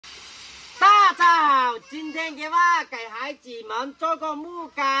家好，今天给孩子们做个木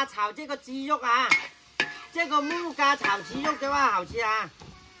瓜炒这个鸡肉啊。这个木瓜炒鸡肉好吃啊。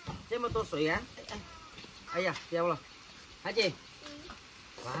这么多水啊！哎呀，掉了，孩子。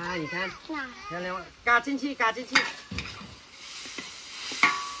哇，你看，漂亮吗？嘎进去。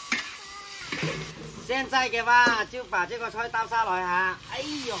现在就把这个菜倒下来哈。哎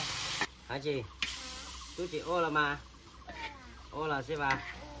呦，孩子，肚子饿了吗？饿了是吧？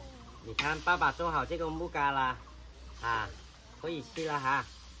你看，爸爸做好这个木瓜了，啊，可以吃了哈。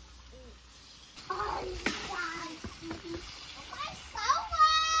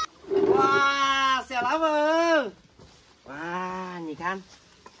哇，小老虎！哇，你看，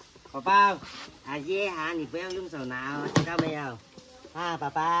宝宝，耶哈，你不要用手拿哦，知道没有？啊，宝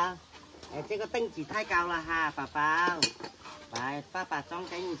宝，这个凳子太高了哈，宝宝，来，爸爸装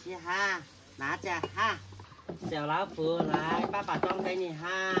给你吃哈，拿着哈。小老虎，来，爸爸装给你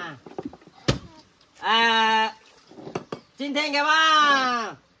哈。今天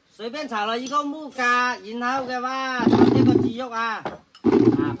随便炒了一个木瓜，然后炒这个鸡肉啊。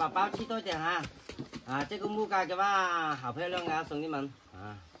宝宝吃多点啊。这个木瓜好漂亮啊，兄弟们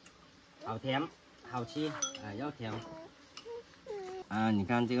啊，好甜，好吃又甜。你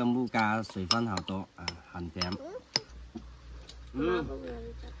看这个木瓜水分好多啊，很甜。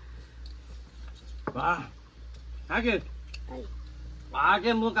哇，孩子，哇，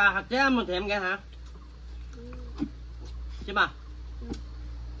这木瓜这么甜嘅吓，是吧？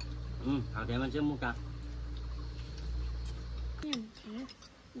好甜啊，这木瓜。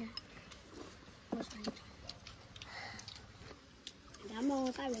咱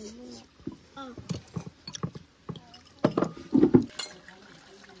们带人物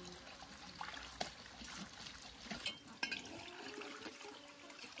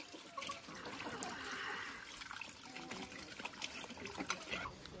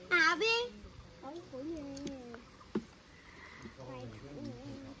哪边？好苦耶！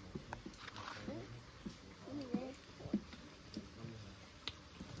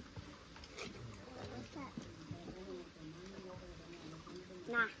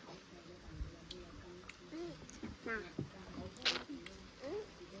那，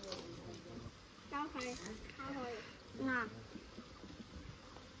交佢，那。